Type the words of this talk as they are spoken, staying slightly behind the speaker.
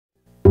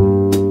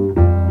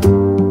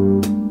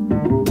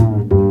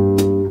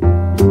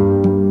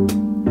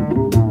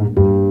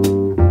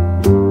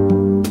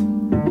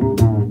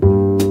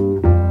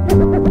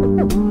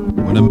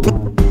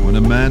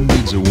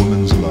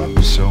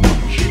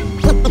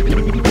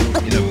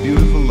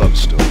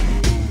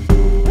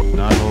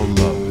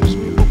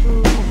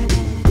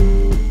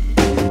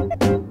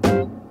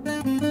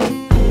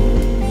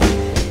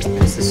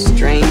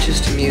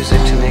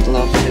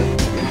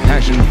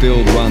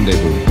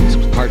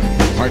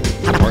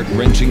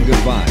heart-wrenching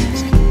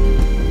goodbyes.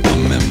 A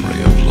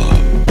memory of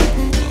love.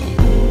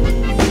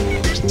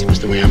 It was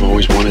the way I've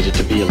always wanted it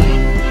to be, Elaine.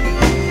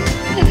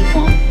 And it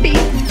won't be.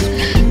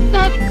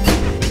 Not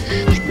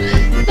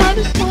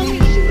as long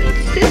as you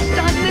insist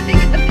on living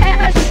in the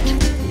past.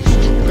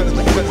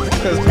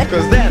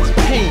 Because that's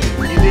pain.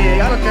 You dig?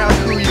 I don't care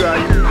how cool you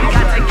are.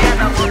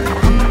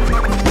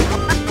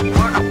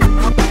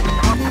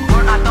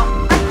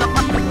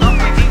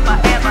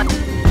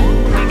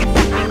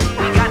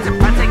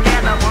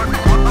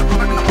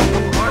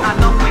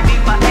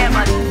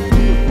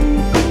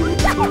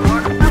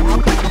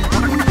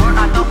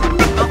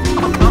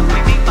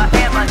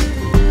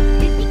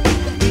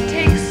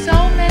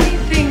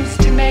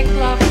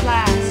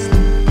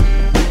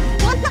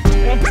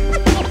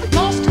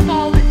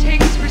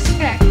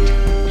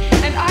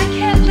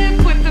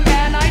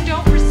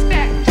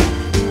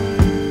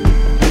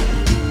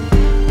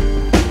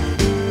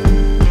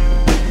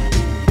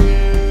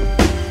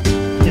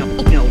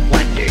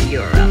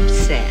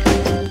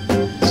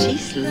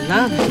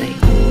 Lovely.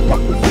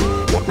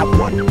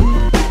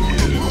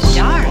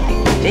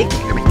 Darling, figure.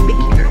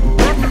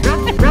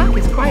 Rock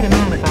is quite a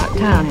man about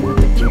town in the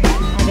picture.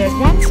 And there's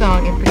one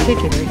song in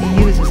particular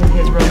he uses in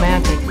his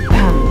romantic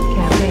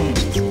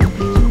campaign.